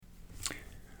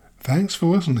Thanks for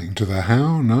listening to the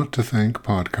How Not to Think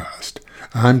podcast.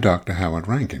 I'm Dr. Howard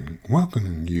Rankin,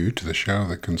 welcoming you to the show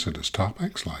that considers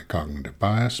topics like cognitive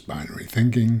bias, binary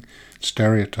thinking,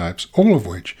 stereotypes, all of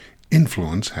which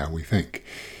influence how we think.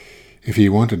 If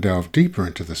you want to delve deeper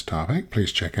into this topic,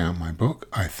 please check out my book,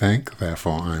 I Think,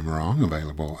 Therefore I'm Wrong,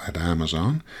 available at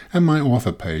Amazon, and my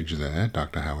author page there,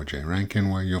 Dr. Howard J. Rankin,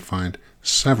 where you'll find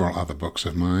several other books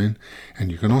of mine,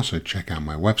 and you can also check out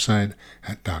my website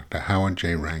at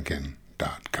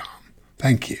drhowardjrankin.com.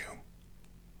 Thank you.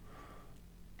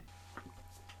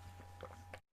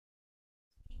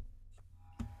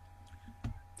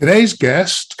 Today's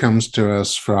guest comes to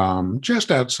us from just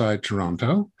outside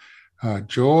Toronto,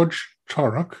 George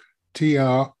Torok,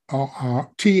 Torok,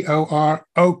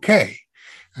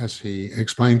 as he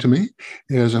explained to me.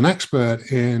 He is an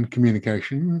expert in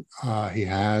communication. He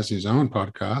has his own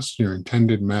podcast, Your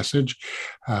Intended Message,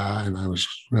 and I was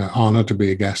honored to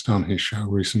be a guest on his show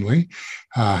recently.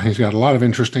 He's got a lot of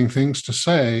interesting things to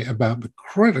say about the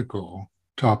critical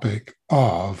topic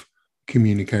of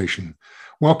communication.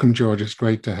 Welcome, George. It's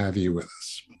great to have you with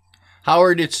us.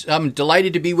 Howard, I'm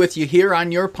delighted to be with you here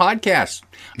on your podcast.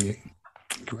 Yeah,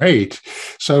 great.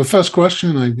 So first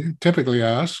question I typically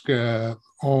ask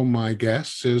all my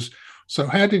guests is, so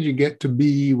how did you get to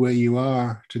be where you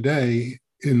are today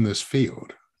in this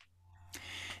field?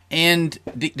 And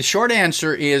the short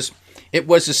answer is it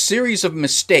was a series of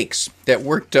mistakes that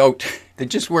worked out, that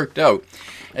just worked out.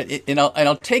 And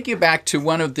I'll take you back to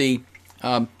one of the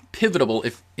pivotal,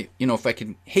 if I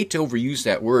can, hate to overuse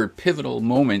that word, pivotal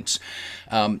moments.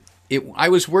 I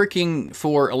was working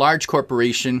for a large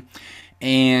corporation,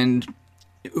 and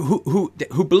who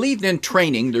believed in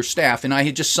training their staff, and I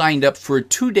had just signed up for a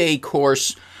 2-day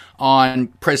course on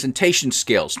presentation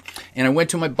skills. And I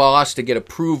went to my boss to get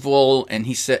approval, and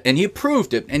he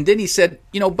approved it. And then he said,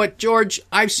 but George,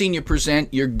 I've seen you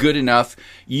present. You're good enough.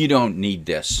 You don't need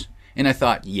this. And I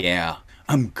thought, yeah,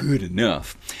 I'm good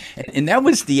enough. And that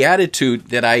was the attitude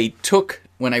that I took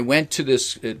when I went to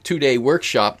this 2-day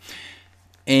workshop.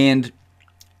 And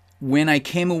when I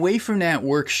came away from that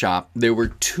workshop, there were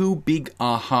 2 big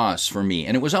ahas for me.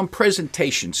 And it was on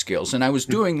presentation skills. And I was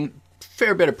doing a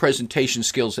fair bit of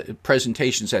presentations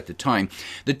at the time.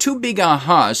 The 2 big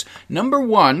ahas, number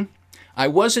one, I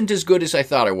wasn't as good as I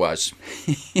thought I was.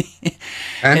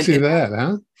 Fancy that,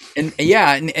 huh? And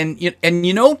yeah, and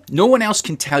no one else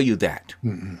can tell you that.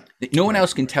 Mm-mm. No one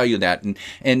else can tell you that. And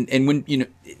when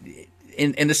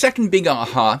and the second big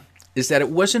aha is that it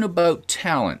wasn't about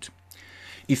talent.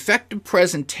 Effective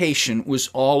presentation was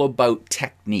all about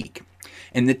technique.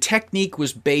 And the technique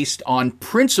was based on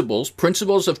principles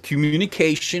of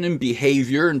communication and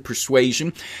behavior and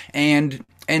persuasion, and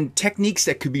techniques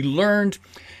that could be learned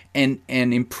and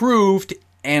improved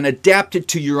and adapted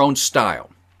to your own style.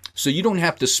 So you don't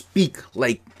have to speak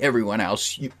like everyone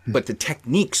else, but the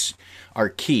techniques are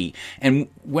key. And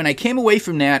when I came away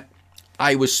from that,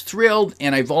 I was thrilled,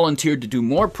 and I volunteered to do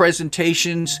more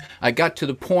presentations. I got to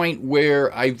the point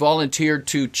where I volunteered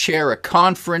to chair a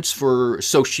conference for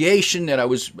association that I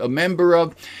was a member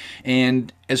of.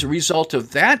 And as a result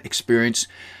of that experience,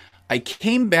 I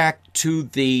came back to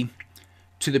the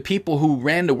people who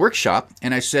ran the workshop,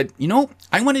 and I said,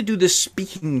 I want to do this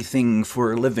speaking thing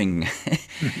for a living.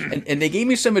 and they gave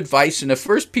me some advice, and the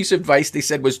first piece of advice they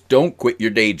said was, don't quit your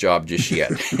day job just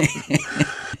yet.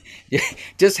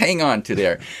 Just hang on to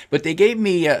there. But they gave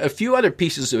me a few other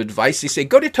pieces of advice. They said,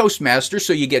 go to Toastmasters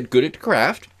so you get good at the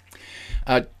craft.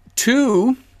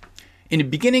 2, in the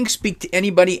beginning, speak to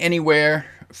anybody, anywhere,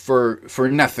 for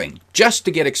nothing, just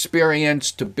to get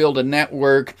experience, to build a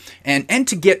network, and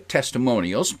to get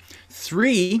testimonials.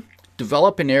 3,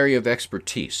 develop an area of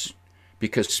expertise,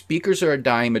 because speakers are a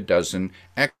dime a dozen,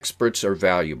 experts are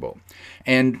valuable.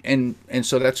 And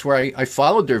so that's where I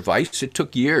followed their advice. It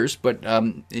took years, but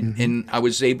and I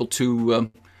was able to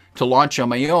launch on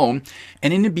my own.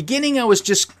 And in the beginning, I was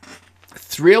just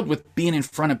thrilled with being in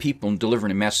front of people and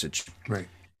delivering a message. Right.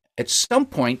 At some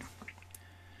point,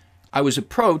 I was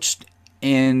approached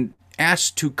and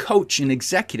asked to coach an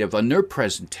executive on their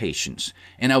presentations.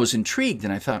 And I was intrigued,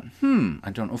 and I thought,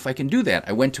 I don't know if I can do that.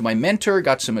 I went to my mentor,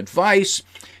 got some advice,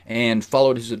 and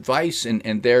followed his advice,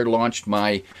 and there launched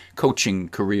my coaching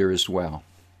career as well.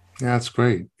 Yeah, that's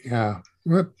great. Yeah.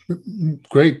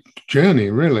 Great journey,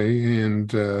 really.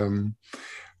 And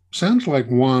sounds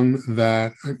like one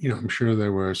that, I'm sure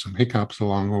there were some hiccups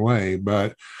along the way,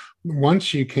 but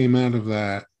once you came out of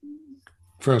that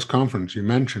first conference you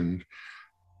mentioned,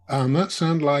 that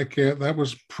sounded like that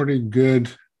was pretty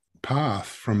good path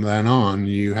from then on.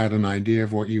 You had an idea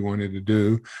of what you wanted to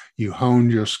do. You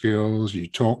honed your skills. You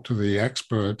talked to the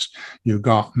experts. You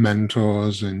got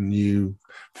mentors, and you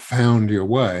found your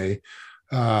way.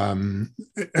 And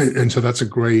so that's a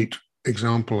great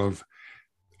example of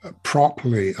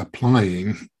properly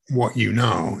applying what you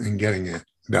know and getting it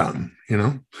done.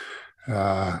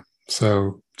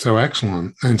 So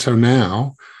excellent. And so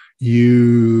now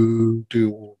you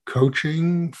do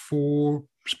coaching for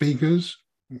speakers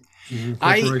in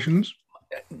corporations?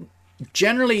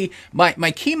 Generally,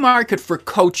 my key market for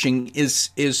coaching is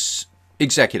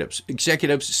executives,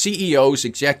 CEOs,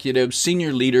 executives,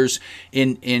 senior leaders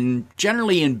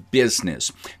generally in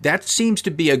business. That seems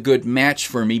to be a good match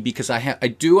for me because I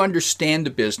do understand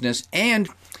the business, and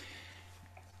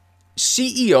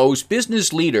CEOs,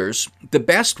 business leaders, the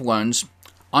best ones,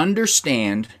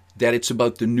 understand that it's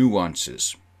about the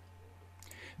nuances.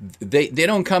 They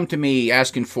don't come to me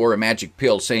asking for a magic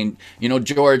pill saying,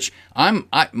 George,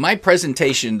 my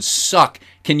presentations suck.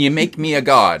 Can you make me a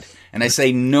god? And I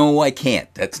say, no, I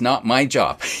can't. That's not my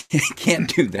job. I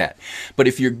can't do that. But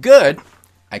if you're good,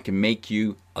 I can make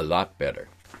you a lot better.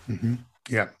 Mm-hmm.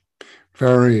 Yeah.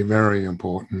 Very, very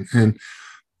important.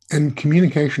 And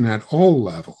communication at all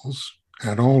levels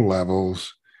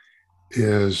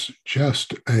is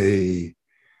just a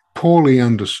poorly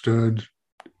understood,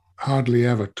 hardly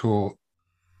ever taught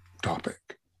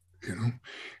topic, and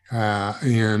I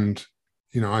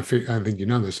think you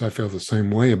know this. I feel the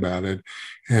same way about it.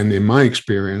 And in my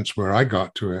experience, where I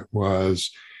got to it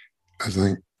was, as I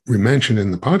think we mentioned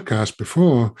in the podcast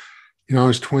before, I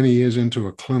was 20 years into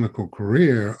a clinical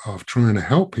career of trying to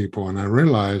help people, and I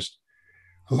realized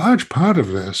a large part of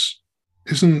this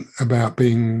isn't about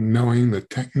knowing the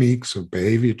techniques of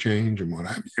behavior change and what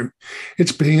have you.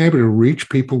 It's being able to reach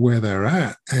people where they're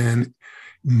at and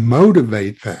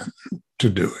motivate them to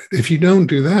do it. If you don't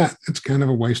do that, it's kind of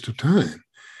a waste of time.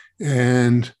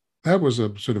 And that was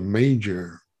a sort of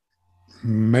major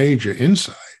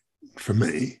insight for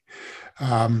me.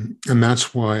 And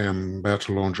that's why I'm about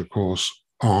to launch a course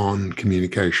on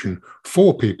communication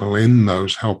for people in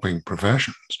those helping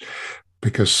professions.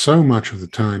 Because so much of the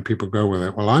time people go with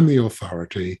it, well, I'm the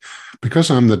authority. Because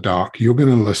I'm the doc, you're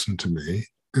going to listen to me.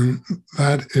 And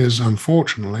that is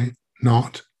unfortunately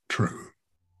not true.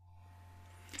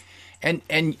 And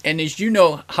as you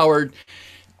know, Howard,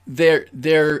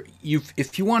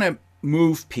 if you want to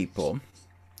move people,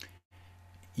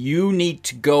 you need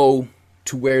to go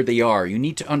to where they are. You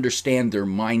need to understand their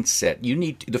mindset. You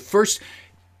need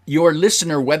your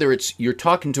listener, whether it's you're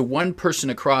talking to one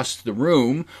person across the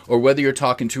room or whether you're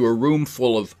talking to a room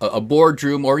full of a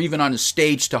boardroom or even on a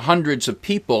stage to hundreds of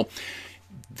people,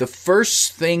 the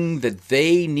first thing that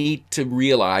they need to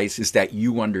realize is that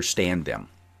you understand them,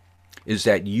 is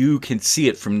that you can see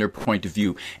it from their point of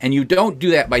view. And you don't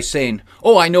do that by saying,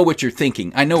 oh, I know what you're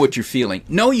thinking. I know what you're feeling.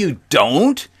 No, you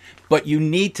don't. But you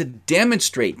need to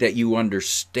demonstrate that you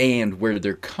understand where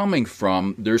they're coming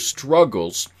from, their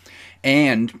struggles,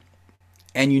 and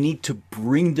you need to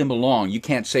bring them along. You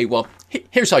can't say, well,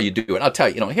 here's how you do it. I'll tell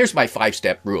you, here's my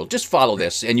 5-step rule. Just follow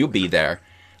this and you'll be there.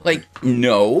 Like,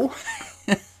 no.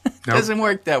 Doesn't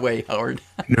work that way, Howard.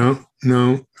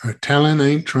 No. Talent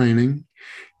ain't training.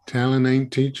 Talent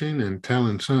ain't teaching, and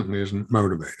talent certainly isn't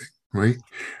motivating, right?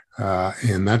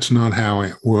 And that's not how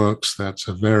it works. That's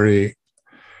a very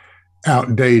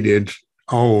outdated,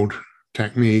 old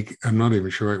technique. I'm not even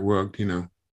sure it worked,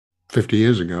 50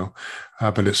 years ago,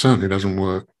 but it certainly doesn't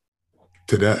work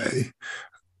today.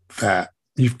 That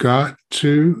you've got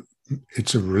to,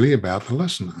 it's really about the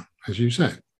listener, as you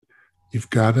said. You've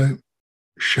got to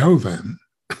show them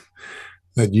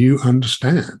that you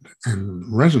understand and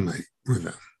resonate with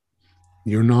them.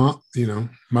 You're not,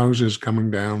 Moses coming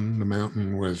down the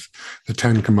mountain with the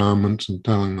 10 Commandments and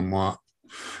telling them what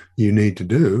you need to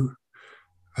do.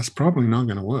 That's probably not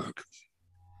going to work.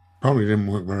 Probably didn't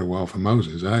work very well for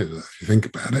Moses either, if you think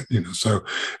about it. So,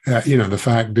 the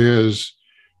fact is,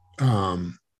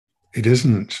 it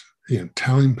isn't,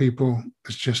 telling people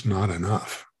is just not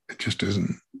enough. It just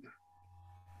isn't.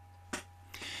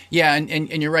 Yeah, and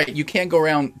you're right. You can't go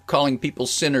around calling people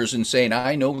sinners and saying,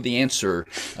 "I know the answer.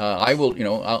 I will,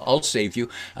 I'll save you."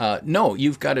 No,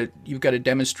 you've got to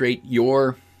demonstrate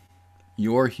your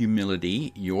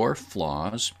humility, your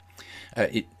flaws.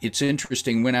 It's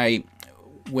interesting when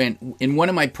in one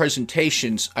of my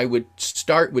presentations, I would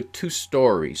start with 2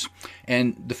 stories.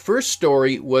 And the first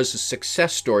story was a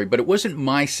success story, but it wasn't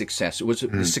my success. It was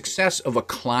the success of a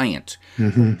client,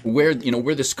 where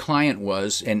this client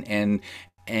was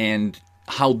and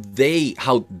how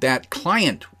that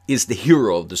client is the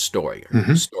hero of the story.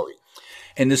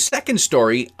 And the second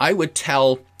story, I would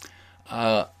tell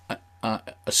a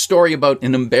story about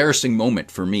an embarrassing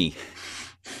moment for me,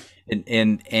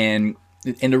 and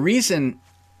the reason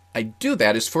I do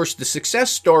that is, first, the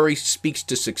success story speaks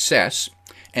to success,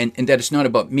 and that it's not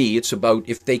about me. It's about,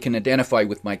 if they can identify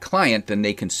with my client, then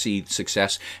they can see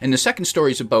success. And the second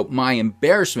story is about my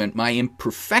embarrassment, my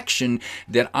imperfection,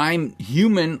 that I'm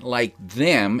human like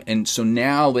them, and so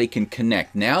now they can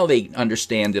connect. Now they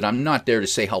understand that I'm not there to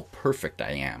say how perfect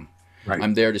I am. Right.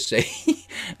 I'm there to say,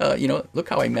 look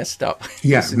how I messed up.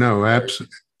 Yeah, no,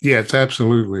 absolutely. Yeah, it's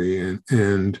absolutely.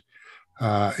 And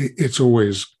it's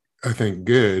always, I think,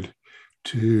 good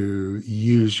to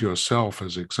use yourself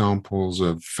as examples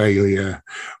of failure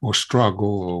or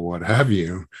struggle or what have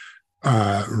you,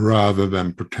 rather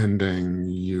than pretending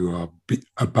you are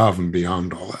above and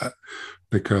beyond all that.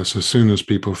 Because as soon as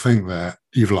people think that,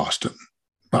 you've lost them,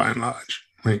 by and large.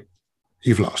 Right?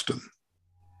 You've lost them.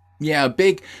 Yeah, a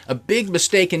big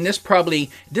mistake, and this probably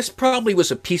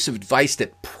was a piece of advice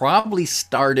that probably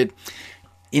started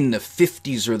in the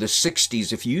 50s or the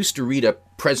 60s. If you used to read a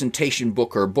presentation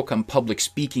book or a book on public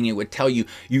speaking, it would tell you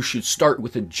should start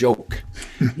with a joke.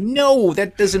 No,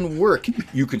 that doesn't work.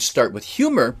 You could start with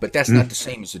humor, but that's not the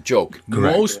same as a joke.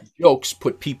 Correct. Most jokes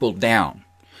put people down.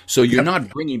 So you're not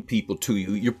bringing people to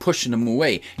you, you're pushing them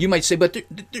away. You might say, but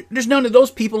there's none of those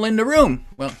people in the room.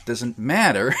 Well, it doesn't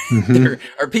matter. There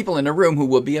are people in the room who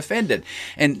will be offended.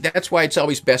 And that's why it's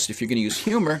always best, if you're going to use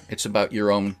humor, it's about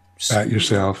your own... About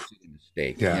yourself.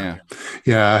 Mistake. Yeah,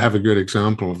 I have a good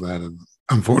example of that, an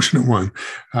unfortunate one.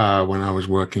 When I was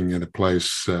working at a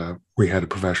place, we had a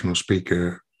professional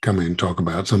speaker come in and talk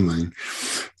about something,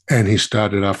 and he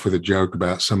started off with a joke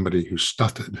about somebody who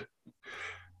stuttered.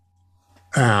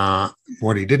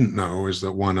 What he didn't know is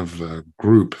that one of the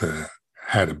group there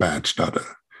had a bad stutter,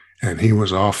 and he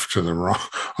was off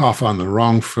on the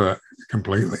wrong foot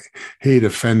completely. He'd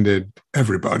offended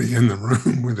everybody in the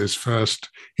room with his first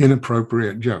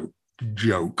inappropriate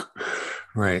joke.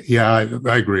 Right? Yeah,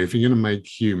 I agree. If you're going to make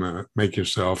humor, make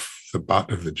yourself the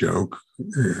butt of the joke.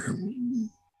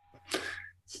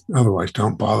 Otherwise,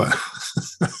 don't bother.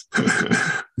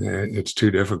 It's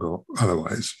too difficult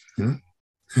otherwise.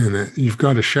 And you've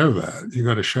got to show that. You've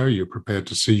got to show you're prepared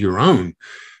to see your own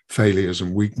failures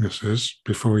and weaknesses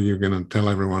before you're going to tell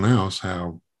everyone else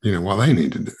how, what they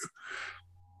need to do.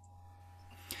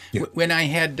 Yeah. When I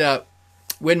had,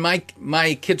 when my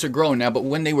kids are grown now, but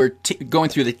when they were going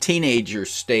through the teenager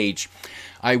stage,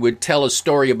 I would tell a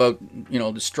story about,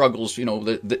 the struggles,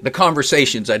 the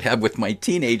conversations I'd have with my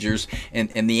teenagers and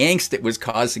the angst it was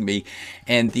causing me.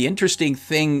 And the interesting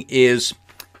thing is,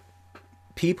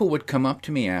 people would come up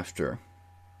to me after,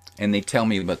 and they'd tell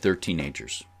me about their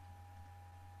teenagers.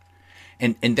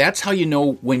 And that's how you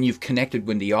know when you've connected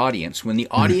with the audience. When the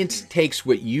audience takes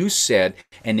what you said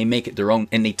and they make it their own,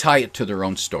 and they tie it to their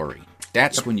own story.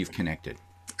 That's when you've connected.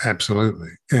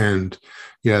 Absolutely. And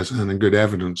yes, and a good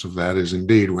evidence of that is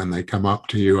indeed when they come up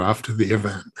to you after the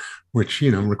event, which,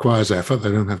 requires effort.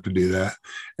 They don't have to do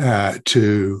that,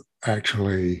 to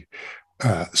actually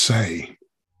say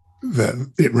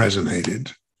that it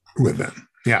resonated with them.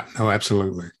 Yeah, no,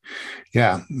 absolutely.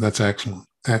 Yeah, that's excellent.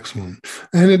 Excellent.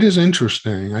 And it is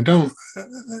interesting.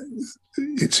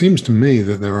 It seems to me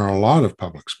that there are a lot of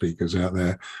public speakers out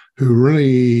there who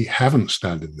really haven't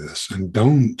studied this and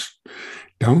don't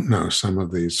know some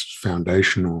of these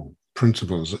foundational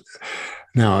principles.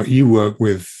 Now, you work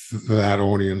with that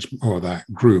audience or that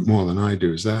group more than I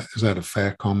do. Is that a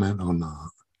fair comment or not?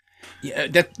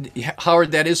 Yeah,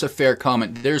 Howard, that is a fair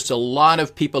comment. There's a lot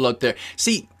of people out there.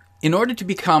 See, in order to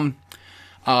become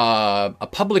a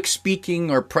public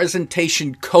speaking or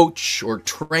presentation coach or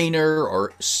trainer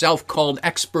or self-called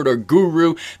expert or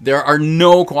guru, there are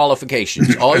no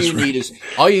qualifications. All you need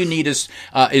is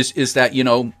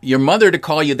that, your mother to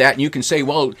call you that, and you can say,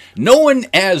 well, no one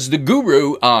has the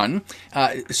guru on.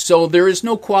 So there is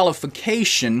no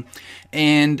qualification.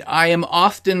 And I am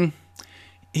often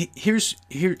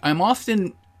I'm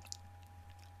often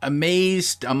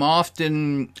amazed, I'm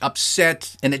often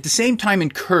upset, and at the same time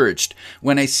encouraged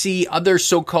when I see other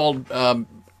so-called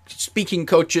speaking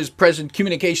coaches,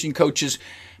 communication coaches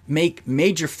make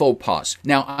major faux pas.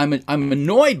 Now, I'm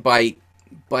annoyed by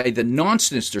the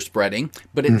nonsense they're spreading,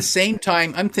 but at the same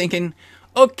time, I'm thinking,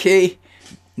 okay,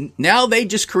 now they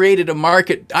just created a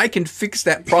market. I can fix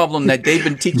that problem that they've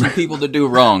been teaching people to do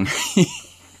wrong.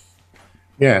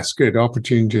 Yes, good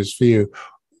opportunities for you.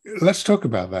 Let's talk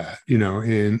about that,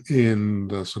 in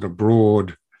the sort of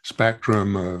broad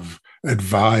spectrum of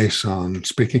advice on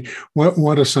speaking.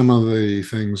 What are some of the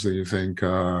things that you think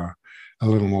are a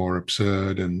little more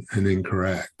absurd and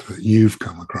incorrect that you've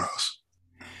come across?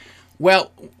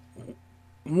 Well,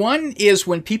 One is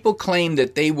when people claim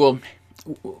that they will,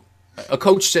 a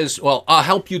coach says, well, I'll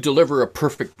help you deliver a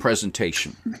perfect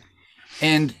presentation.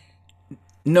 And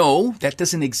no, that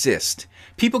doesn't exist.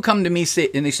 People come to me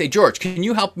and they say, George, can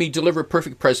you help me deliver a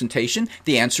perfect presentation?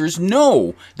 The answer is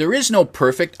no. There is no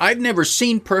perfect. I've never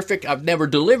seen perfect. I've never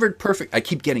delivered perfect. I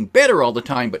keep getting better all the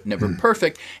time, but never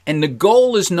perfect. And the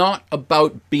goal is not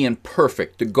about being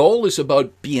perfect. The goal is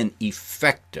about being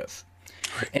effective.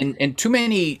 And too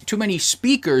many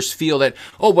speakers feel that,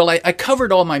 oh, well, I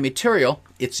covered all my material.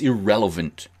 It's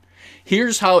irrelevant.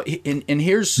 Here's how, and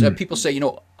here's people say,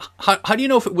 how do you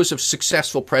know if it was a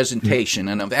successful presentation?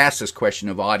 And I've asked this question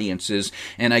of audiences,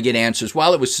 and I get answers.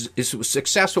 Well, it was a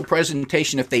successful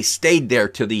presentation if they stayed there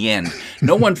to the end.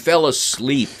 No one fell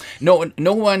asleep. No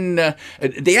one.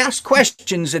 They asked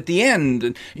questions at the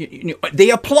end. They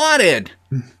applauded.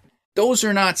 Those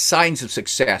are not signs of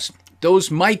success.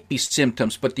 Those might be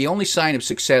symptoms, but the only sign of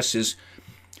success is,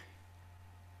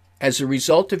 as a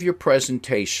result of your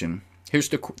presentation. Here's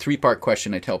the three-part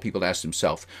question I tell people to ask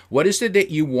themselves. What is it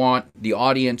that you want the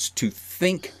audience to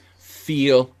think,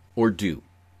 feel, or do?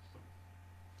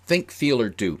 Think, feel, or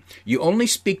do. You only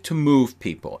speak to move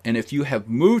people. And if you have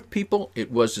moved people,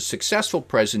 it was a successful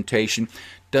presentation.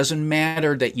 Doesn't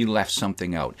matter that you left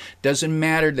something out. Doesn't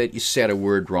matter that you said a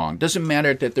word wrong. Doesn't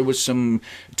matter that there was some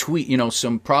tweet,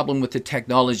 some problem with the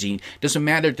technology. Doesn't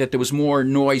matter that there was more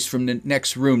noise from the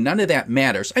next room. None of that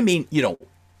matters. I mean,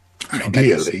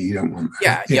 ideally, you don't want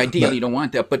that. Yeah, ideally, you don't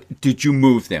want that. But did you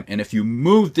move them? And if you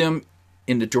moved them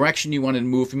in the direction you wanted to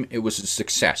move them, it was a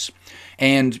success.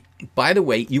 And by the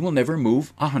way, you will never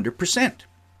move 100%.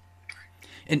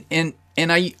 And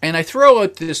I throw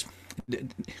out this,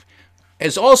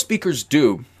 as all speakers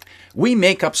do, we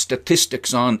make up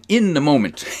statistics in the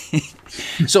moment.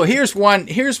 So here's one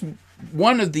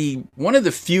of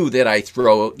the few that I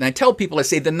throw out, and I tell people, I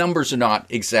say the numbers are not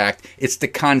exact. It's the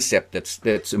concept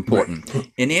that's important.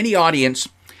 Right. In any audience,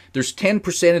 there's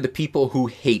 10% of the people who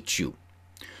hate you.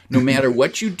 No matter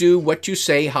what you do, what you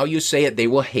say, how you say it, they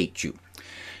will hate you.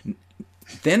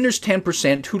 Then there's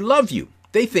 10% who love you.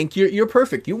 They think you're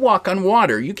perfect. You walk on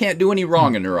water. You can't do any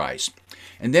wrong in their eyes.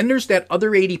 And then there's that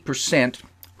other 80%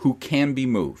 who can be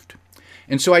moved.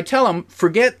 And so I tell them,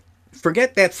 forget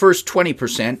that first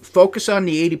 20%, focus on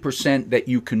the 80% that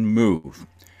you can move.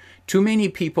 Too many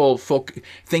people think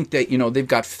that, they've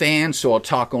got fans, so I'll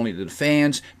talk only to the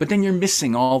fans, but then you're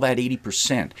missing all that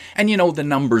 80%. And, the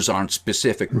numbers aren't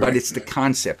specific, right, but it's the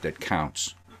concept that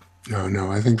counts.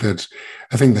 No, I think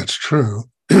that's true.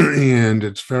 And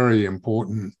it's very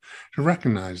important to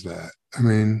recognize that. I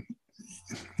mean,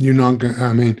 you'd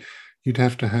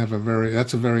have to have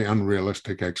that's a very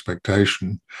unrealistic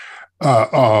expectation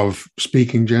of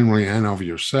speaking generally and of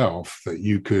yourself, that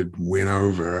you could win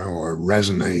over or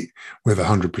resonate with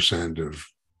 100%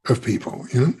 of people,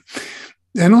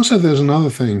 And also there's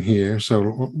another thing here,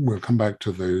 so we'll come back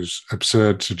to those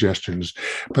absurd suggestions,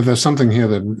 but there's something here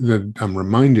that I'm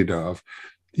reminded of.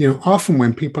 Often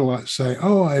when people say,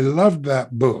 oh, I loved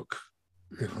that book,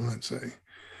 let's say,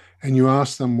 and you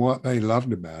ask them what they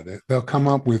loved about it, they'll come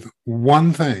up with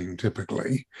one thing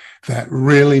typically that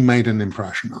really made an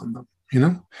impression on them,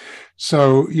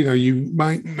 So, you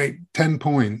might make 10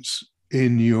 points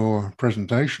in your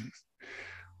presentation,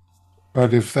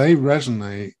 but if they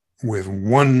resonate with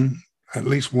at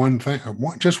least one thing,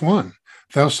 just one,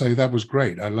 they'll say that was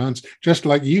great. I learned, just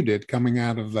like you did coming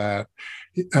out of that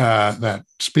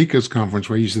speakers conference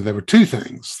where you said there were two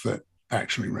things that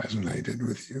actually resonated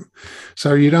with you.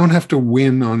 So you don't have to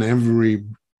win on every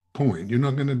point. You're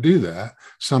not going to do that.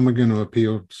 Some are going to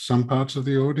appeal to some parts of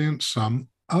the audience, some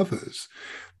others.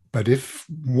 But if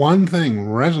one thing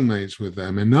resonates with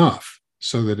them enough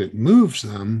so that it moves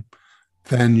them,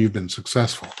 then you've been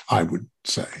successful, I would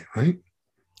say, right?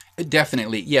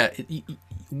 Definitely, yeah.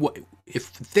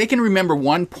 If they can remember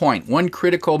one point, one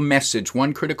critical message,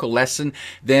 one critical lesson,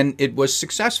 then it was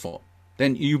successful.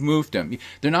 Then you've moved them.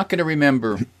 They're not going to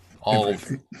remember all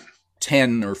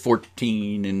 10 or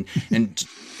 14 and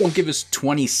don't give us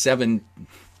 27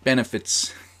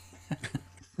 benefits.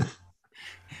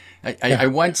 I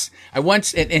once,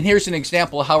 and here's an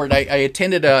example, Howard. I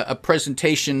attended a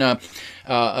presentation.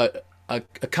 A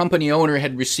company owner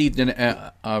had received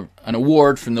an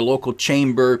award from the local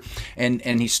chamber,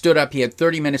 and he stood up. He had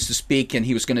 30 minutes to speak, and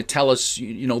he was going to tell us,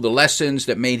 the lessons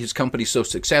that made his company so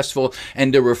successful.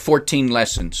 And there were 14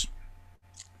 lessons.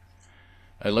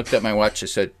 I looked at my watch. I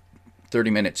said, 30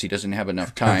 minutes. He doesn't have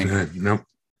enough time. No.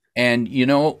 And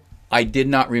I did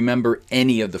not remember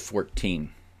any of the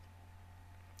 14.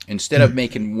 Instead of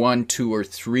making 1, 2, or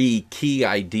 3 key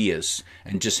ideas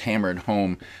and just hammer it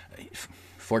home,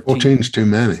 14 14's too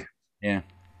many. Yeah.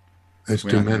 It's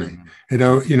We're too not going to many.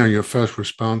 remember. Your first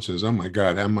response is, "Oh my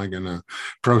God, how am I going to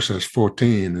process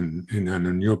 14?" And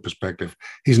in your perspective,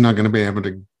 he's not going to be able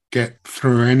to get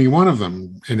through any one of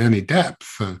them in any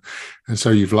depth, and so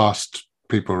you've lost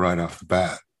people right off the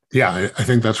bat. Yeah, I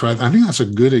think that's right. I think that's a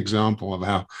good example of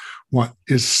how what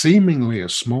is seemingly a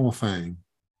small thing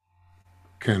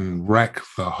can wreck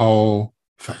the whole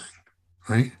thing,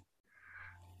 right?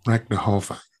 Wreck the whole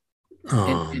thing.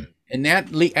 And that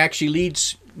actually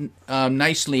leads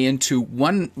nicely into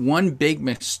one big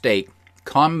mistake,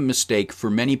 common mistake for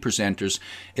many presenters,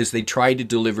 is they try to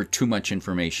deliver too much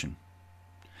information.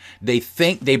 They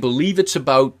believe it's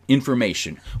about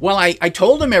information. Well, I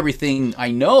told them everything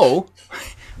I know.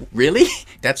 Really?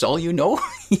 That's all you know?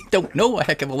 You don't know a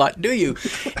heck of a lot, do you?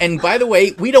 And by the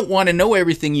way, we don't want to know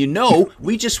everything you know.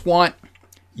 We just want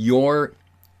your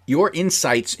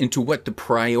insights into what the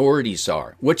priorities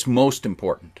are. What's most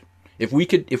important? If we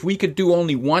could do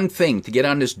only one thing to get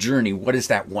on this journey, what is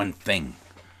that one thing?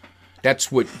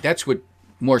 That's what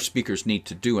more speakers need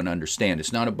to do and understand.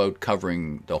 It's not about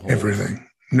covering the whole Everything.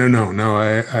 No.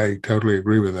 I totally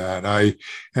agree with that.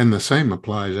 And the same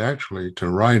applies actually to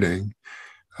writing.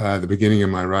 The beginning of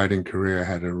my writing career, I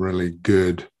had a really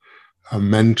good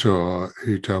mentor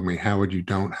who told me, Howard, you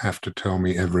don't have to tell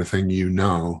me everything you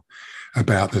know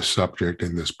about this subject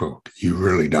in this book. You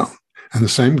really don't. And the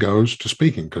same goes to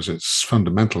speaking, because it's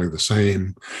fundamentally the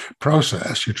same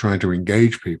process. You're trying to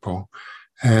engage people,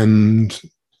 and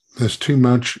there's too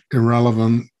much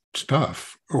irrelevant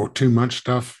stuff, or too much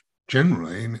stuff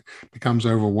generally, and it becomes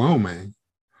overwhelming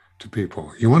to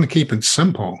people. You want to keep it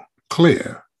simple,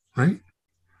 clear, right?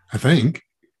 I think.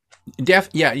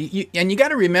 Yeah, and you got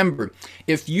to remember,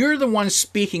 if you're the one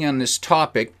speaking on this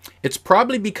topic, it's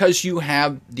probably because you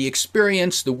have the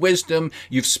experience, the wisdom,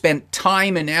 you've spent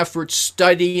time and effort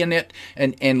studying it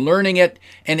and learning it,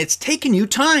 and it's taken you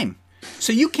time.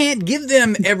 So you can't give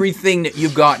them everything that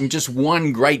you've got in just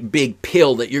one great big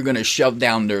pill that you're going to shove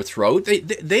down their throat.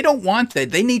 They don't want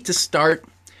that. They need to start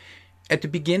at the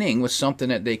beginning with something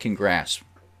that they can grasp.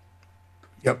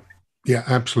 Yep. Yeah,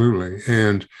 absolutely.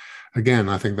 And again,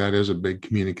 I think that is a big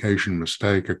communication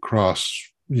mistake across,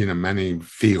 many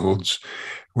fields,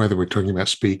 whether we're talking about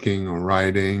speaking or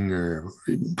writing or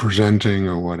presenting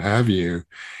or what have you.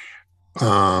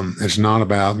 It's not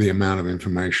about the amount of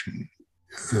information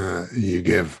you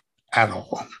give at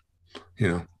all.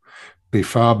 Be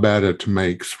far better to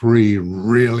make 3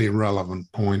 really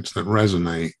relevant points that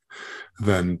resonate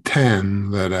than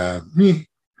 10 that are,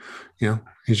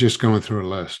 he's just going through a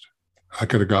list. I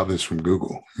could have got this from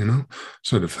Google,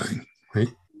 sort of thing, right?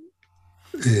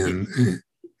 And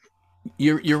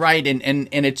you're right, and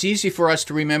it's easy for us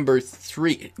to remember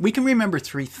 3. We can remember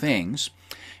 3 things.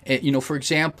 For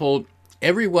example,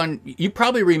 you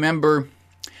probably remember.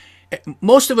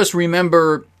 Most of us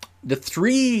remember the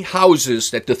 3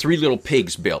 houses that the 3 little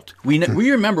pigs built. We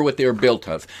remember what they were built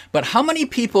of, but how many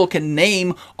people can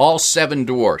name all 7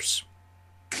 dwarfs?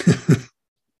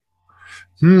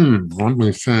 Let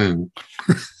me think.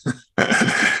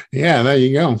 Yeah, there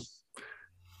you go.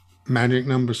 Magic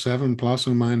number 7 plus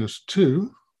or minus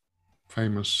 2.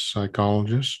 Famous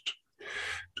psychologist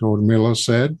George Miller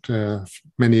said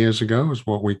many years ago is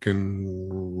what we can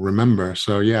remember.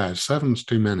 So yeah, 7's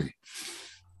too many.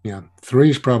 Yeah,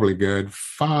 3's probably good.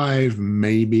 5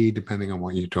 maybe, depending on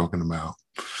what you're talking about.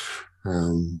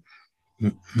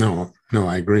 No,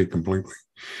 I agree completely.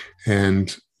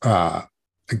 And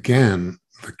again,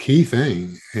 the key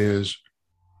thing is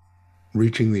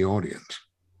reaching the audience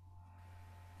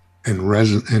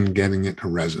and getting it to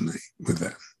resonate with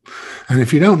them. And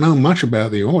if you don't know much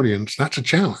about the audience, that's a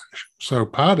challenge. So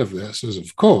part of this is,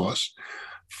 of course,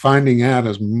 finding out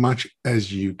as much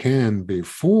as you can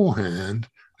beforehand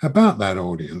about that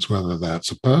audience, whether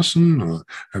that's a person or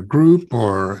a group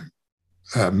or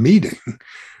a meeting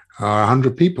or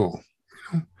 100 people.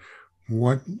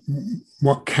 What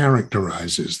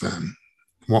characterizes them?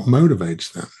 What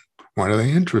motivates them? What are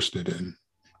they interested in?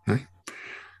 Right?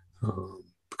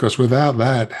 Because without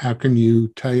that, how can you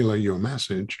tailor your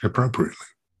message appropriately?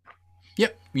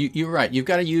 Yep, you're right. You've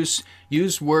got to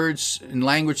use words and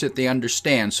language that they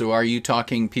understand. So, are you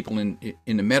talking people in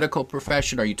the medical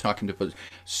profession? Are you talking to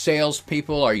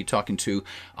salespeople? Are you talking to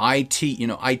IT?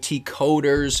 IT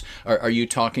coders? Are you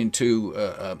talking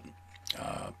to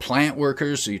plant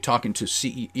workers? Are you talking to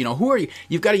who are you?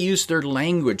 You've got to use their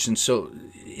language, and so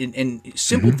in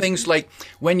simple things like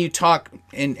when you talk.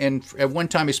 And at one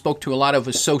time, I spoke to a lot of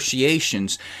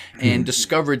associations and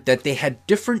discovered that they had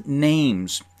different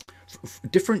names,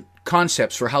 different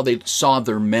concepts for how they saw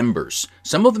their members.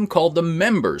 Some of them called them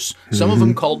members. Some of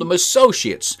them called them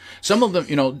associates. Some of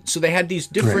them, so they had these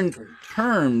different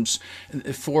terms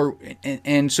for,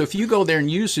 and so if you go there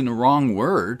and using the wrong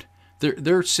word,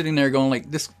 they're sitting there going like,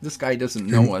 this guy doesn't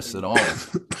know us at all.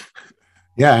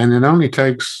 Yeah, and it only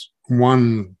takes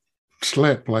one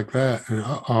slip like that,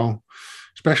 and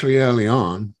especially early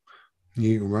on,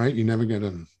 you never get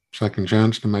a second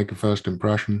chance to make a first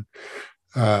impression.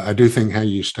 I do think how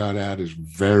you start out is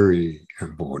very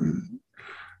important,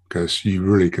 because you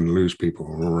really can lose people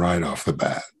right off the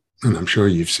bat, and I'm sure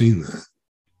you've seen that.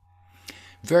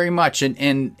 Very much,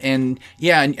 and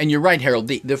you're right, Harold.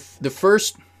 The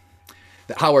first,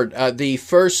 Howard, the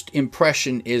first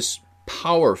impression is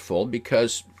powerful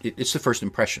because it's the first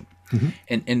impression,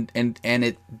 and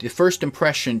the first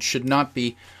impression should not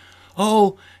be,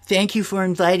 oh, thank you for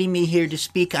inviting me here to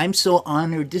speak. I'm so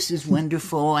honored. This is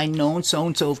wonderful. I know so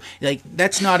and so. Like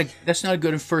that's not a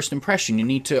good first impression. You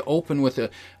need to open with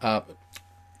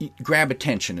grab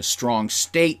attention, a strong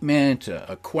statement,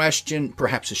 a question,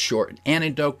 perhaps a short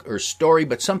anecdote or story,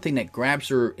 but something that grabs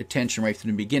their attention right from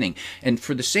the beginning. And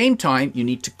for the same time, you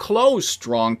need to close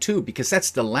strong too, because that's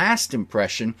the last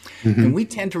impression, and we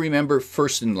tend to remember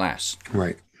first and last.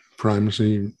 Right.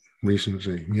 Primacy,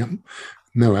 recency. Yep.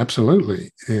 No, absolutely.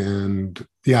 And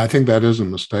yeah, I think that is a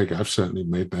mistake. I've certainly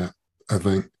made that, I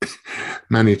think,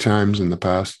 many times in the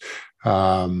past.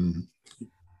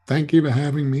 Thank you for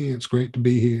having me. It's great to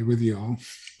be here with you all.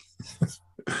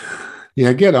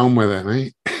 Yeah, get on with it,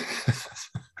 mate.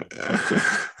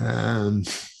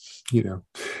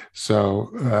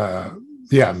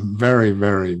 Very,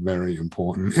 very, very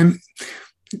important. And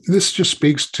this just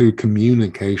speaks to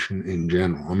communication in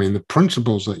general. I mean, the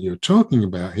principles that you're talking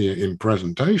about here in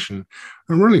presentation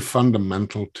are really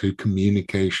fundamental to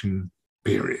communication,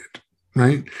 period,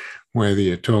 right? Whether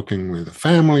you're talking with a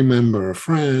family member, a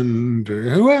friend, or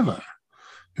whoever,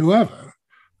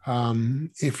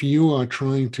 if you are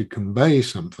trying to convey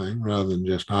something rather than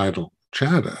just idle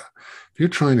chatter, if you're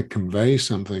trying to convey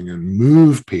something and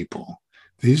move people,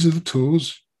 these are the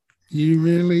tools you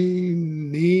really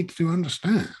need to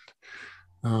understand.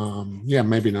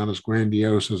 Maybe not as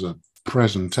grandiose as a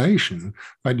presentation,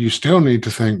 but you still need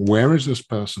to think, where is this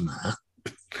person at?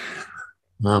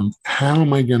 How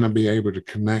am I going to be able to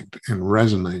connect and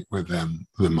resonate with them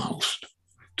the most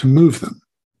to move them?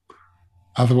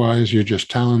 Otherwise, you're just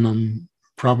telling them,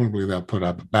 probably they'll put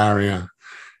up a barrier,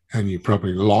 and you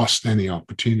probably lost any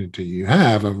opportunity you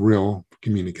have of real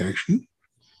communication.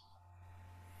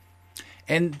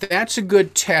 And that's a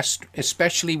good test,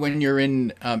 especially when you're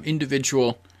in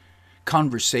individual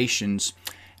conversations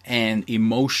and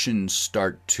emotions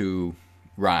start to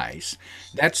rise.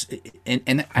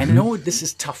 And I know this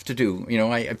is tough to do.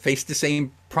 I face the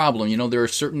same problem. There are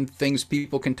certain things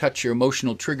people can touch your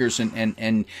emotional triggers,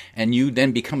 and you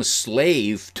then become a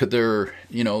slave to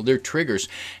their triggers.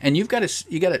 And you got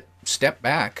to step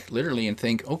back literally and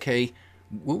think, okay,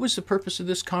 what was the purpose of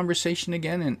this conversation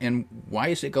again, and why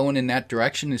is it going in that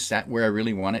direction? Is that where I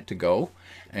really want it to go?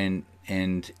 And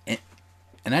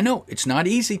I know it's not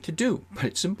easy to do, but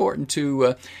it's important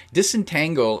to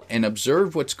disentangle and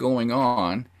observe what's going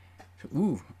on.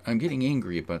 Ooh, I'm getting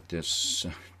angry about this.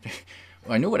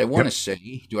 I know what I want to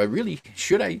say. Do I really?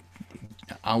 Should I?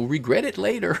 I'll regret it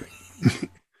later.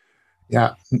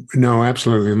 Yeah, no,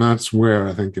 absolutely. And that's where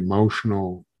I think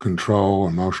emotional control,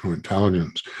 emotional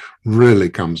intelligence really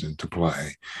comes into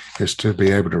play, is to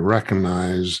be able to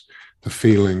recognize the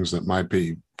feelings that might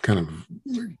be kind of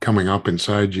coming up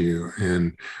inside you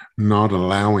and not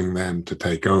allowing them to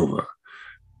take over.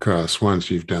 Because once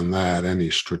you've done that, any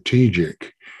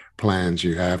strategic plans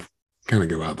you have kind of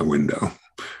go out the window.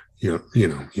 You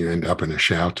end up in a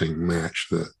shouting match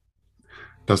that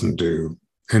doesn't do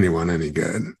anyone any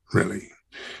good, really.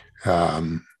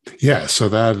 So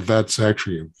that's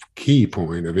actually a key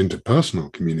point of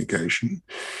interpersonal communication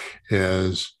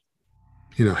is,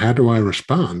 how do I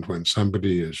respond when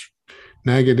somebody is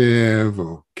negative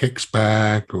or kicks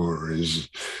back or is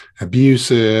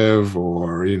abusive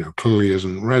or, clearly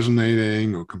isn't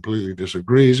resonating or completely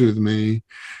disagrees with me?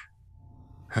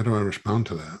 How do I respond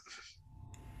to that?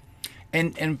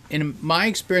 And in my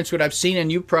experience, what I've seen, and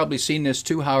you've probably seen this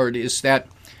too, Howard, is that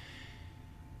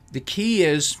the key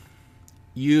is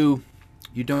you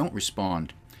don't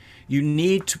respond. You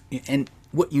need to, and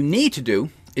what you need to do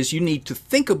is you need to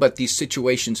think about these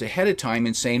situations ahead of time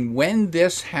and saying, when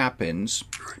this happens,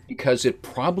 because it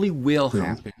probably will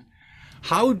happen,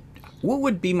 what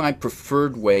would be my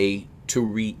preferred way to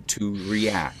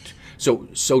react?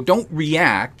 So don't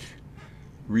react,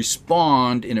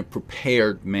 respond in a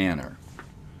prepared manner.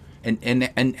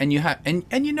 And you have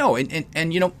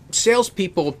and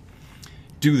salespeople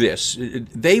do this.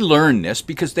 They learn this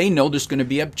because they know there's going to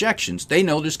be objections. They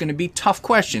know there's going to be tough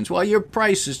questions. Well, your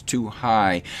price is too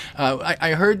high.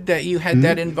 I heard that you had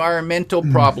that environmental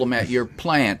problem at your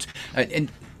plant.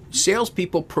 And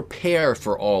salespeople prepare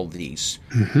for all these.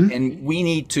 And we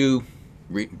need to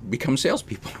become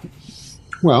salespeople.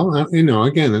 Well,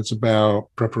 again, it's about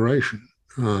preparation.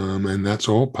 And that's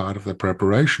all part of the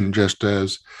preparation, just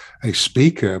as a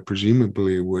speaker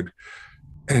presumably would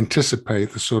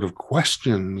anticipate the sort of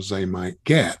questions they might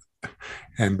get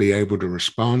and be able to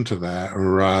respond to that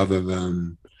rather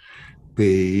than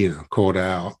be caught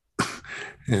out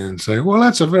and say, well,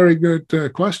 that's a very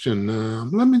good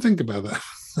question. Let me think about that.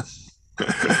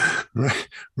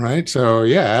 Right. So,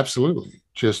 yeah, absolutely.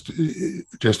 Just in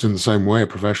the same way a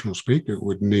professional speaker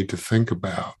would need to think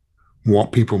about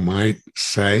what people might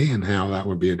say and how that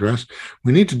would be addressed.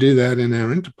 We need to do that in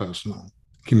our interpersonal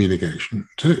communication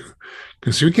too,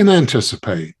 because we can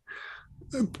anticipate.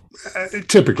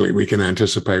 Typically, we can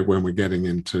anticipate when we're getting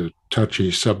into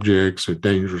touchy subjects or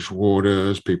dangerous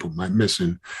waters. People might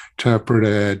misinterpret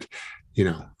it.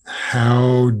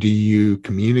 How do you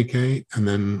communicate and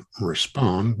then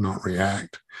respond, not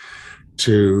react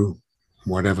to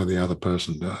whatever the other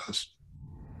person does?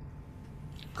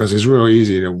 Because it's real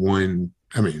easy to wind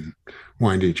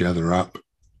each other up.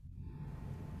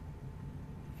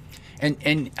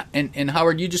 And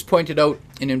Howard, you just pointed out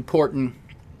an important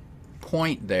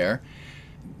point there,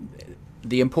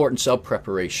 the importance of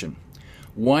preparation.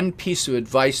 One piece of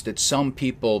advice that some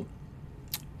people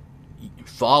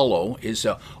follow is,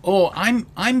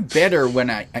 I'm better when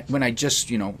I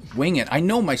just wing it. I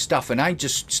know my stuff and I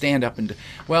just stand up and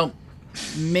well,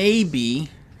 maybe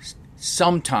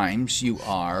sometimes you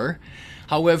are.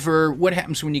 However, what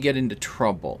happens when you get into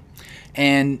trouble?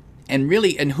 And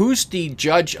who's the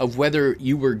judge of whether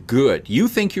you were good? You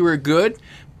think you were good?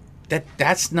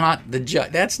 That's not the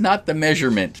that's not the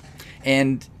measurement.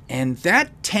 And that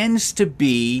tends to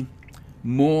be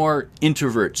more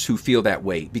introverts who feel that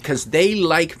way because they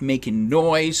like making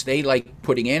noise, they like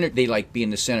putting energy, they like being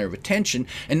the center of attention.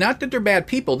 And not that they're bad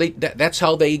people, that's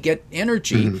how they get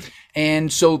energy. Mm-hmm.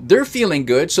 And so they're feeling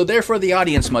good, so therefore the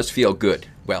audience must feel good.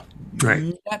 Well,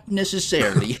 right. Not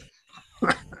necessarily.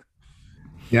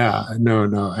 Yeah,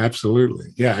 no,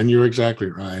 absolutely. Yeah, and you're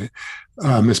exactly right.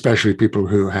 Especially people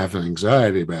who have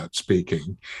anxiety about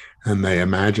speaking and they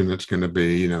imagine it's going to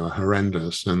be,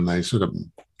 horrendous, and they sort of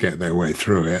get their way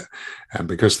through it. And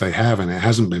because they haven't, it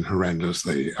hasn't been horrendous,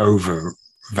 they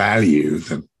overvalue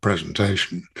the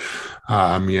presentation.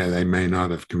 They may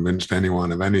not have convinced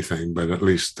anyone of anything, but at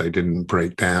least they didn't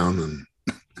break down and,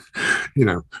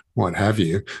 what have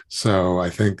you. So I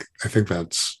think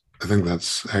that's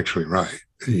actually right.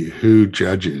 Who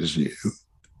judges you?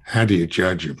 How do you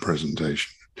judge your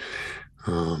presentation?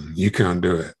 You can't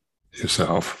do it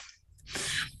yourself.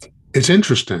 It's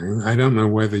interesting. I don't know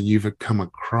whether you've come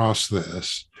across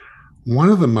this. One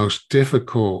of the most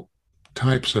difficult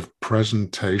types of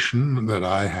presentation that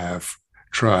I have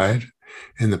tried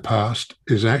in the past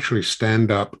is actually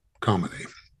stand-up comedy.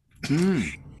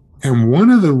 Mm. And one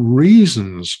of the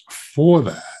reasons for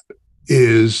that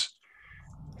is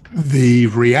the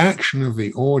reaction of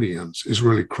the audience is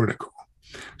really critical.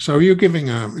 So you're giving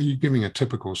a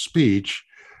typical speech,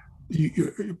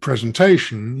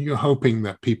 presentation, you're hoping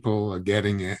that people are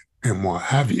getting it and what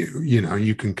have you.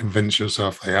 You can convince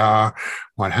yourself they are,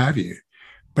 what have you.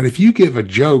 But if you give a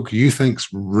joke you think's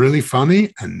really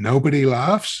funny and nobody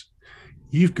laughs,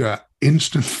 you've got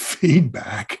instant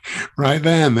feedback right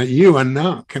then that you are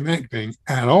not connecting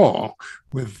at all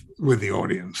with the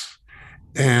audience.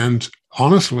 And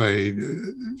honestly,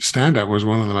 stand-up was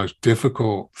one of the most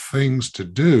difficult things to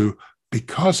do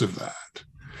because of that,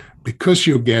 because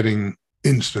you're getting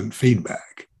instant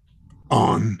feedback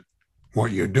on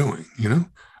what you're doing,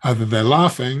 either they're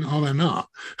laughing or they're not.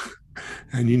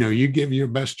 And, you give your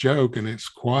best joke and it's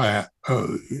quiet.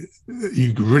 Oh,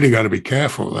 you really got to be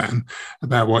careful then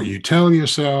about what you tell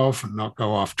yourself and not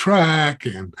go off track.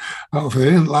 And, if they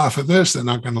didn't laugh at this, they're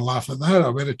not going to laugh at that.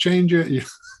 I better change it.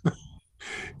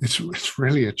 It's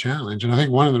really a challenge. And I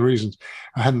think one of the reasons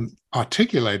I hadn't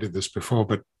articulated this before,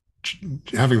 but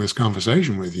having this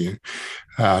conversation with you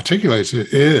articulates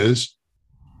it, is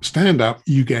stand up,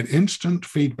 you get instant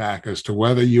feedback as to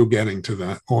whether you're getting to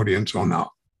the audience or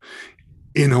not,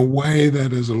 in a way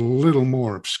that is a little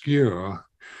more obscure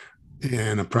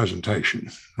in a presentation,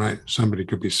 right? Somebody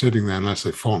could be sitting there, unless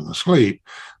they've fallen asleep,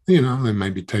 they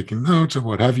may be taking notes or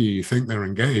what have you. You think they're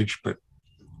engaged, but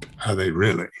are they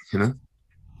really,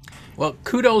 Well,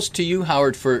 kudos to you,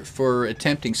 Howard, for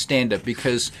attempting stand-up,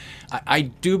 because I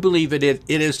do believe it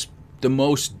is the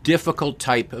most difficult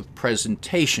type of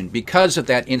presentation because of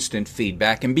that instant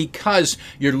feedback and because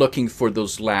you're looking for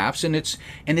those laughs, and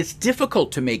it's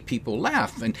difficult to make people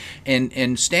laugh.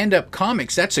 And stand-up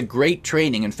comics, that's a great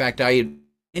training. In fact,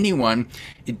 anyone,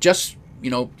 just,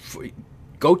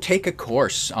 go take a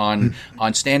course on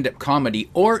stand-up comedy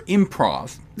or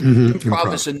improv.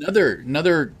 Improv is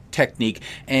another technique,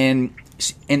 and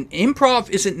improv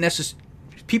isn't necessary.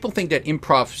 People think that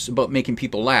improv is about making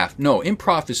people laugh. No,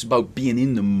 improv is about being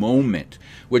in the moment,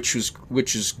 which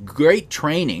is great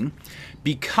training,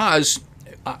 because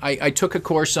I took a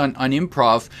course on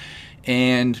improv,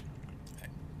 and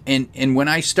when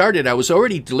I started, I was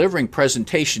already delivering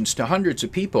presentations to hundreds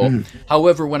of people.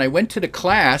 However, when I went to the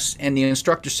class and the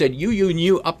instructor said,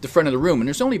 you up the front of the room, and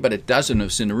there's only about a dozen of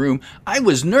us in the room, I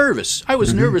was nervous. I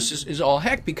was nervous as all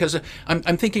heck, because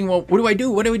I'm thinking, well, what do I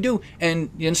do? What do we do? And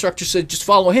the instructor said, just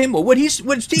follow him. Well, what is he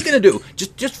going to do?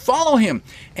 Just follow him.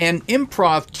 And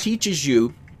improv teaches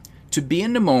you to be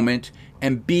in the moment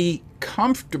and be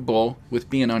comfortable with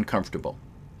being uncomfortable.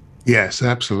 Yes,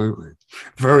 absolutely.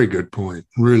 Very good point.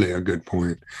 Really a good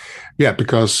point. Yeah,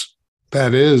 because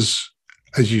that is,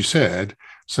 as you said,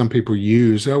 some people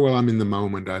use, oh, well, I'm in the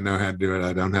moment. I know how to do it.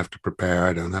 I don't have to prepare.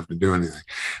 I don't have to do anything.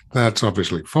 That's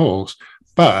obviously false.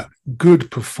 But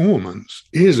good performance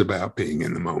is about being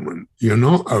in the moment. You're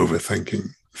not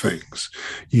overthinking things.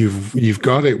 You've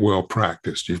got it well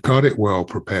practiced. You've got it well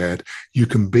prepared. You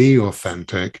can be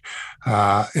authentic,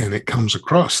 and it comes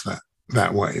across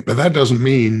that way. But that doesn't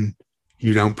mean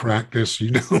you don't practice,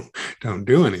 you don't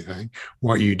do anything.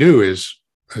 What you do is,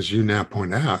 as you now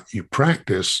point out, you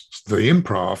practice the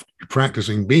improv. You're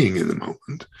practicing being in the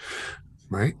moment,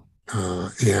 right?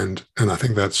 And I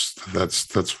think that's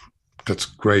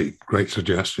great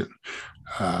suggestion,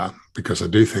 because I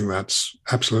do think that's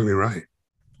absolutely right.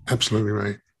 Absolutely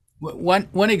right.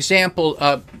 One example.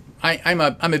 I'm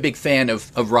a big fan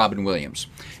of Robin Williams,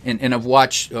 and I've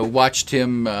watched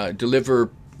him deliver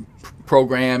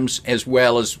programs as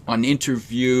well as on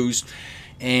interviews,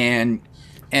 and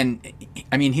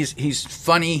I mean he's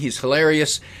funny, he's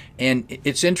hilarious, and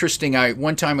it's interesting.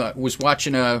 One time I was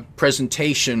watching a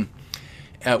presentation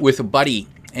with a buddy,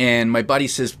 and my buddy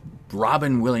says,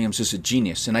 Robin Williams is a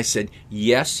genius, and I said,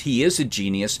 yes, he is a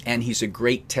genius, and he's a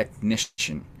great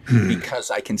technician.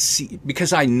 Because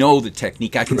I know the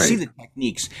technique, I can see the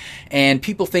techniques, and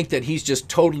people think that he's just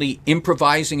totally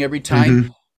improvising every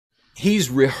time.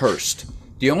 He's rehearsed.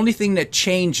 The only thing that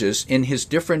changes in his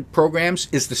different programs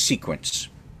is the sequence.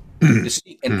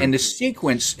 And the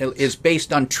sequence is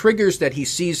based on triggers that he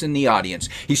sees in the audience.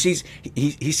 He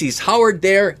sees Howard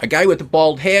there, a guy with a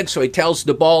bald head, so he tells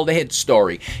the bald head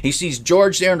story. He sees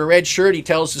George there in a red shirt, he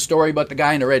tells the story about the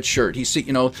guy in the red shirt. So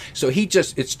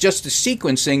it's just the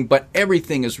sequencing, but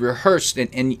everything is rehearsed,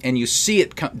 and you see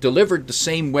it delivered the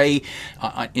same way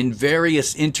in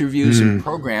various interviews and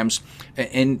programs.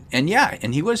 And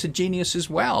he was a genius as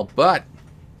well, but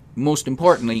most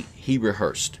importantly, he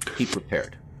rehearsed, he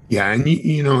prepared. Yeah, and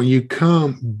you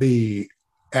can't be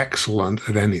excellent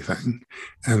at anything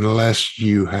unless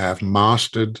you have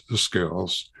mastered the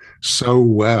skills so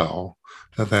well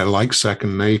that they're like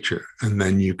second nature, and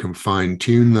then you can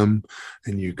fine-tune them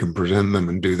and you can present them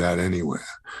and do that anywhere.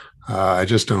 I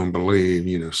just don't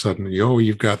believe, suddenly,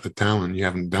 you've got the talent, you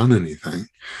haven't done anything.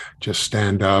 Just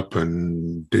stand up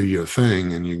and do your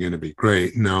thing and you're going to be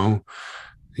great. No,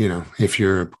 if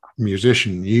you're a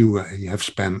musician, you have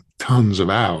spent tons of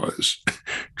hours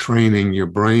training your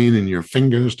brain and your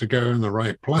fingers to go in the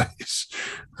right place.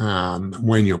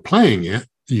 When you're playing it,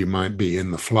 you might be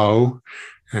in the flow,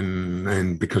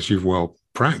 and because you've well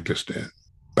practiced it.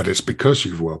 But it's because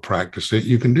you've well practiced it,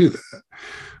 you can do that.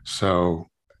 So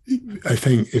I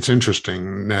think it's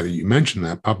interesting now that you mentioned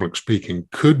that public speaking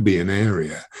could be an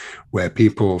area where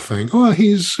people think, oh,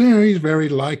 he's very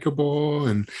likable,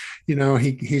 and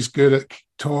he's good at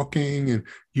talking, and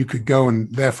you could go,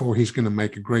 and therefore he's going to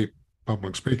make a great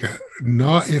public speaker.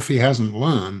 Not if he hasn't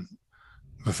learned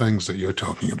the things that you're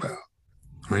talking about,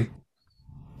 right?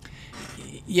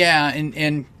 Yeah,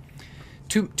 and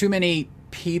too many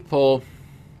people,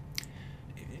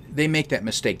 they make that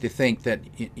mistake. They think that,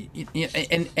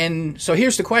 and so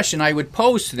here's the question I would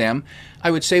pose to them.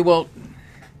 I would say, well,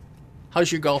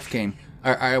 how's your golf game?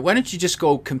 Why don't you just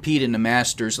go compete in the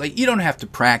Masters? Like, you don't have to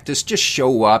practice. Just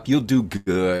show up. You'll do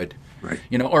good. Right.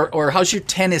 Or how's your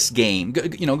tennis game?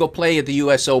 Go play at the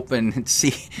U.S. Open and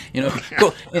see.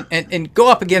 Go and go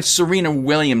up against Serena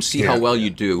Williams. See how well you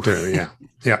do.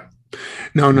 Yeah.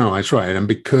 No, that's right. And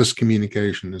because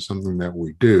communication is something that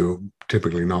we do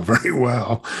typically not very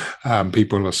well,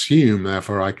 people assume,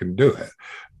 therefore, I can do it.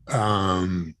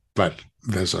 But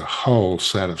there's a whole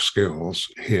set of skills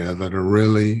here that are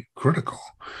really critical.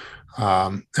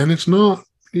 And it's not,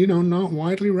 not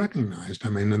widely recognized. I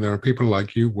mean, there are people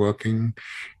like you working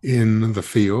in the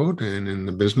field and in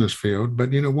the business field, but,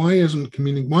 why isn't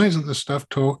this stuff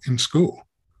taught in school?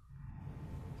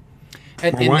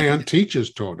 Why aren't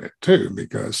teachers taught it too?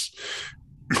 Because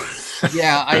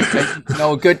yeah, I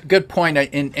no, good point.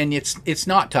 And it's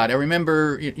not taught. I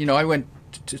remember, I went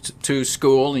to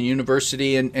school and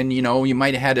university, and you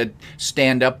might have had to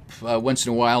stand up once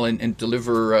in a while and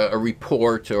deliver a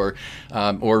report or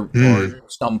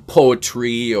some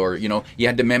poetry, or you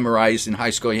had to memorize in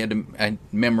high school. You had to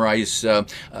memorize a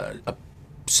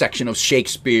section of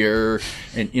Shakespeare,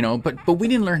 and but we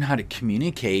didn't learn how to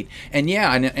communicate. And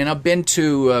I've been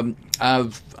to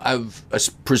I've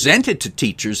presented to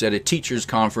teachers at a teachers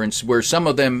conference where some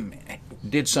of them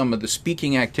did some of the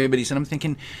speaking activities, and I'm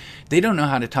thinking they don't know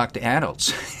how to talk to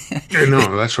adults.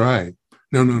 No, that's right.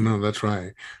 No, that's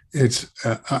right. It's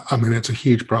it's a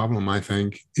huge problem, I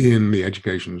think, in the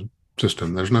education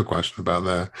system. There's no question about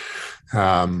that.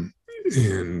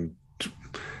 And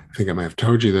I think I may have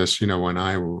told you this, when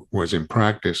I was in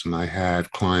practice and I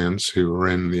had clients who were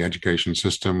in the education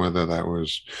system, whether that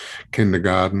was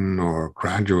kindergarten or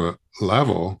graduate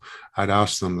level, I'd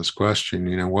ask them this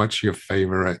question, what's your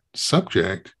favorite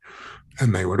subject?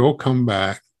 And they would all come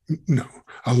back. No,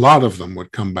 a lot of them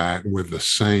would come back with the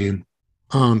same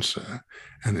answer.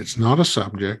 And it's not a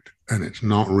subject and it's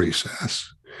not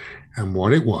recess. And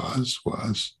what it was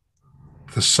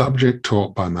the subject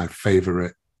taught by my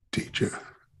favorite teacher.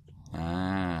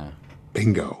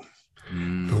 Bingo.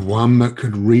 The one that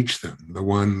could reach them, the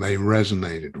one they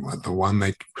resonated with, the one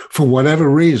they, for whatever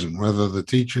reason, whether the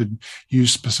teacher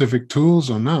used specific tools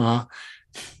or not,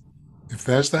 if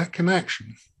there's that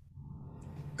connection,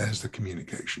 there's the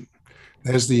communication,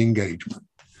 there's the engagement,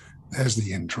 there's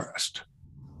the interest.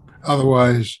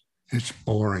 Otherwise, it's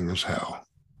boring as hell.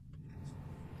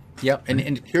 Yep,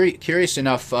 and curious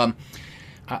enough, I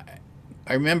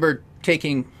remember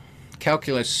taking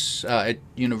calculus at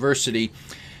university,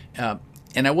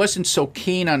 and I wasn't so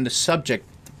keen on the subject,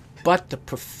 but the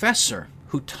professor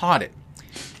who taught it,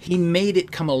 he made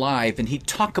it come alive, and he'd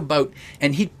talk about,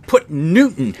 and he'd put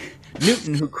Newton,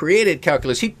 who created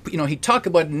calculus, he'd talk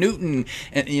about Newton,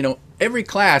 and every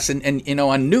class, and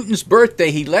on Newton's birthday,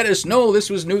 he let us know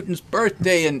this was Newton's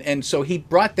birthday, and so he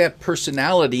brought that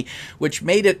personality, which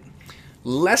made it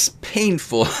less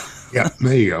painful. Yeah,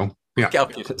 there you go. Yeah,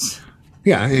 calculus.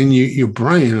 Yeah, and your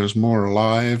brain is more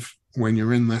alive when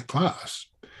you're in that class,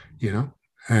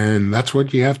 and that's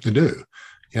what you have to do.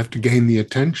 You have to gain the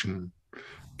attention.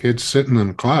 Kids sitting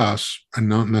in class are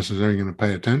not necessarily going to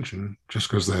pay attention just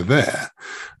because they're there.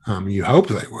 You hope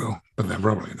they will, but they're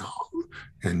probably not.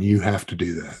 And you have to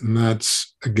do that. And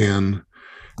that's, again,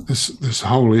 this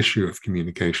whole issue of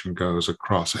communication goes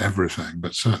across everything,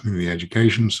 but certainly in the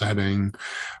education setting,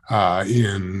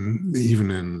 even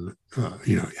in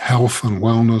health and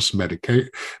wellness,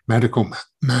 medical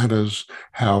matters,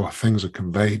 how things are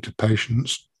conveyed to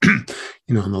patients. And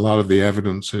a lot of the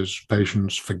evidence is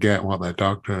patients forget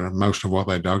most of what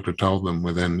their doctor told them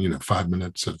within 5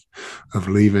 minutes of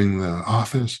leaving the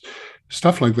office.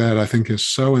 Stuff like that, I think, is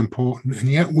so important, and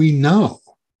yet we know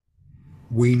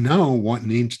what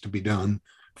needs to be done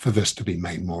for this to be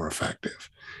made more effective.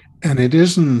 And it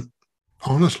isn't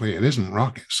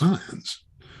rocket science,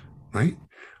 right?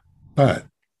 But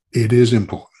it is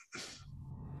important.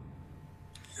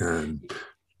 And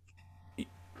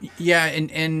yeah,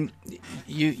 and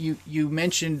you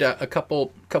mentioned a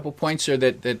couple points there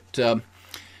that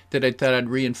I thought I'd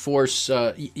reinforce.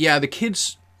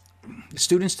 The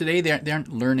students today, they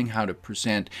aren't learning how to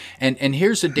present, and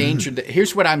here's the danger.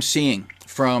 Here's what I'm seeing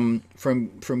from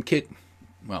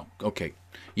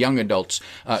young adults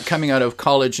coming out of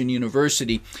college and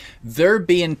university. They're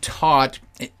being taught.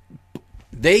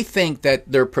 They think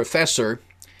that their professor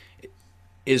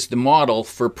is the model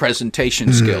for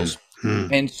presentation skills.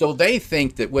 And so they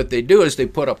think that what they do is they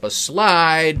put up a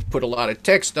slide, put a lot of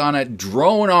text on it,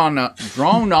 drone on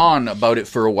about it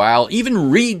for a while,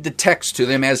 even read the text to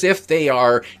them as if they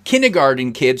are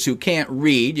kindergarten kids who can't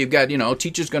read. You've got,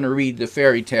 teacher's going to read the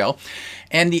fairy tale.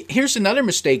 And here's another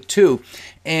mistake too.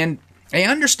 And I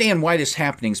understand why this is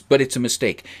happening, but it's a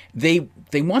mistake. They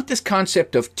they want this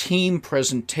concept of team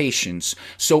presentations.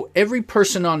 So every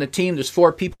person on the team, there's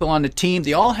 4 people on the team,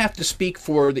 they all have to speak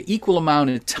for the equal amount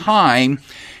of time,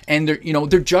 and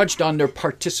they're judged on their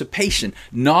participation,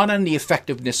 not on the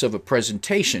effectiveness of a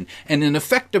presentation. And an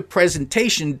effective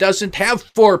presentation doesn't have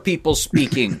 4 people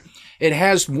speaking. It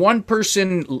has one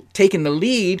person taking the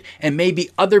lead and maybe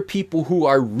other people who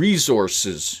are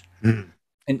resources. And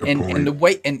the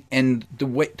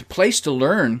place to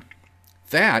learn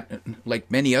that, like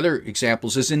many other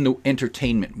examples, is in the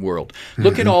entertainment world.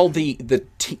 Look at all the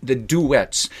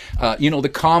duets,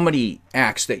 the comedy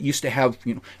acts that used to have,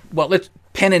 let's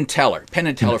Penn and Teller. Penn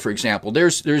and Teller, for example.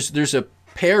 There's a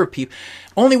pair of people.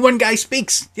 Only one guy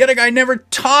speaks. The other guy never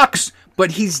talks,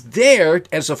 but he's there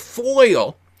as a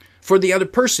foil for the other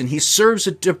person. He serves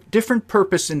a different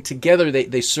purpose, and together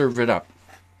they serve it up.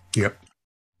 Yep.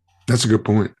 That's a good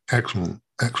point. Excellent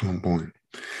point.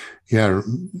 Yeah,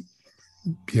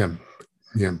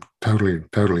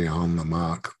 totally on the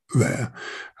mark there.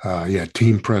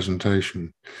 Team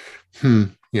presentation.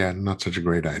 Yeah, not such a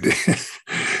great idea.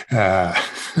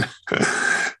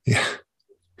 Yeah.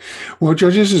 Well,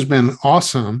 George, this has been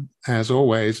awesome, as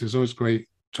always. It's always great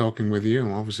talking with you.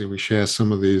 And obviously, we share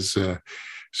some of these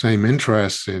same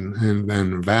interests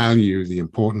and value the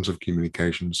importance of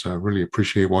communication. So I really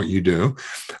appreciate what you do.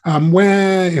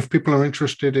 If people are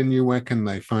interested in you, where can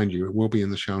they find you? It will be in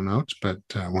the show notes, but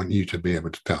I want you to be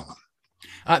able to tell them.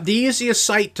 The easiest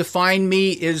site to find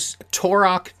me is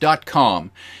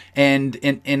torok.com. And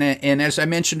as I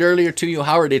mentioned earlier to you,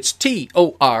 Howard, it's TOROK.com.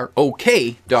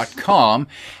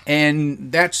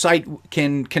 And that site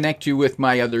can connect you with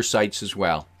my other sites as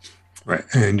well. Right.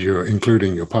 And you're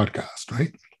including your podcast,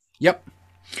 right? Yep.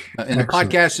 And the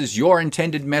podcast is Your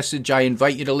Intended Message. I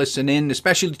invite you to listen in,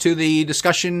 especially to the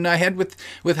discussion I had with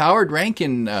Howard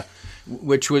Rankin,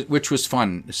 which was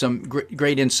fun. Some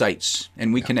great insights,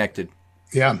 and we connected.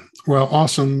 Yeah. Well,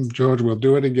 awesome, George. We'll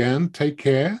do it again. Take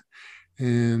care.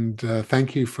 And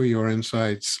thank you for your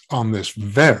insights on this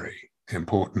very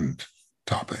important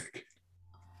topic.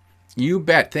 You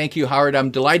bet. Thank you, Howard.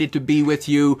 I'm delighted to be with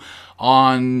you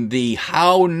on the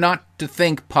How Not to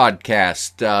Think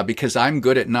podcast because I'm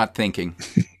good at not thinking.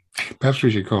 Perhaps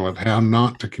we should call it How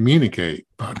Not to Communicate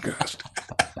podcast.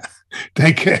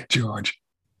 Take care, George.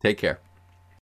 Take care.